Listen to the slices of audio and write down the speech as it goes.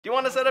Do you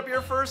want to set up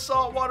your first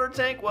saltwater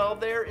tank? Well,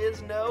 there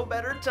is no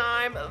better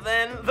time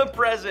than the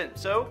present.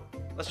 So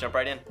let's jump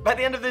right in. By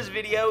the end of this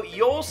video,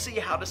 you'll see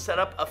how to set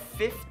up a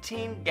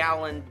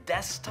 15-gallon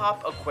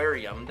desktop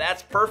aquarium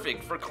that's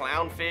perfect for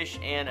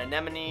clownfish and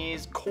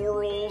anemones,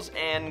 corals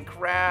and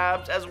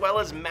crabs, as well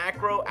as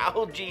macro,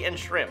 algae, and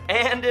shrimp.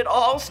 And it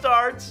all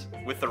starts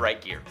with the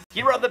right gear.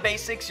 Here are the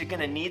basics you're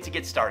gonna need to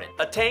get started.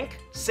 A tank,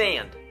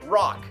 sand,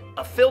 rock,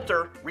 a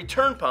filter,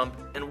 return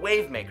pump, and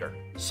wave maker.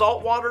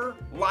 Salt water,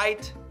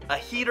 light, a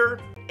heater,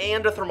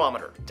 and a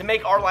thermometer. To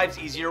make our lives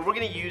easier, we're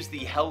gonna use the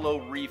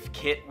HelloReef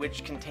kit,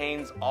 which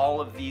contains all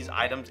of these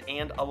items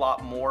and a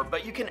lot more,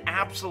 but you can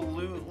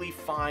absolutely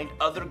find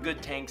other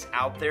good tanks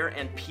out there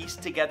and piece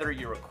together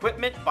your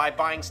equipment by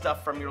buying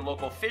stuff from your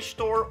local fish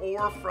store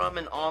or from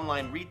an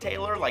online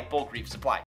retailer like Bulk Reef Supply.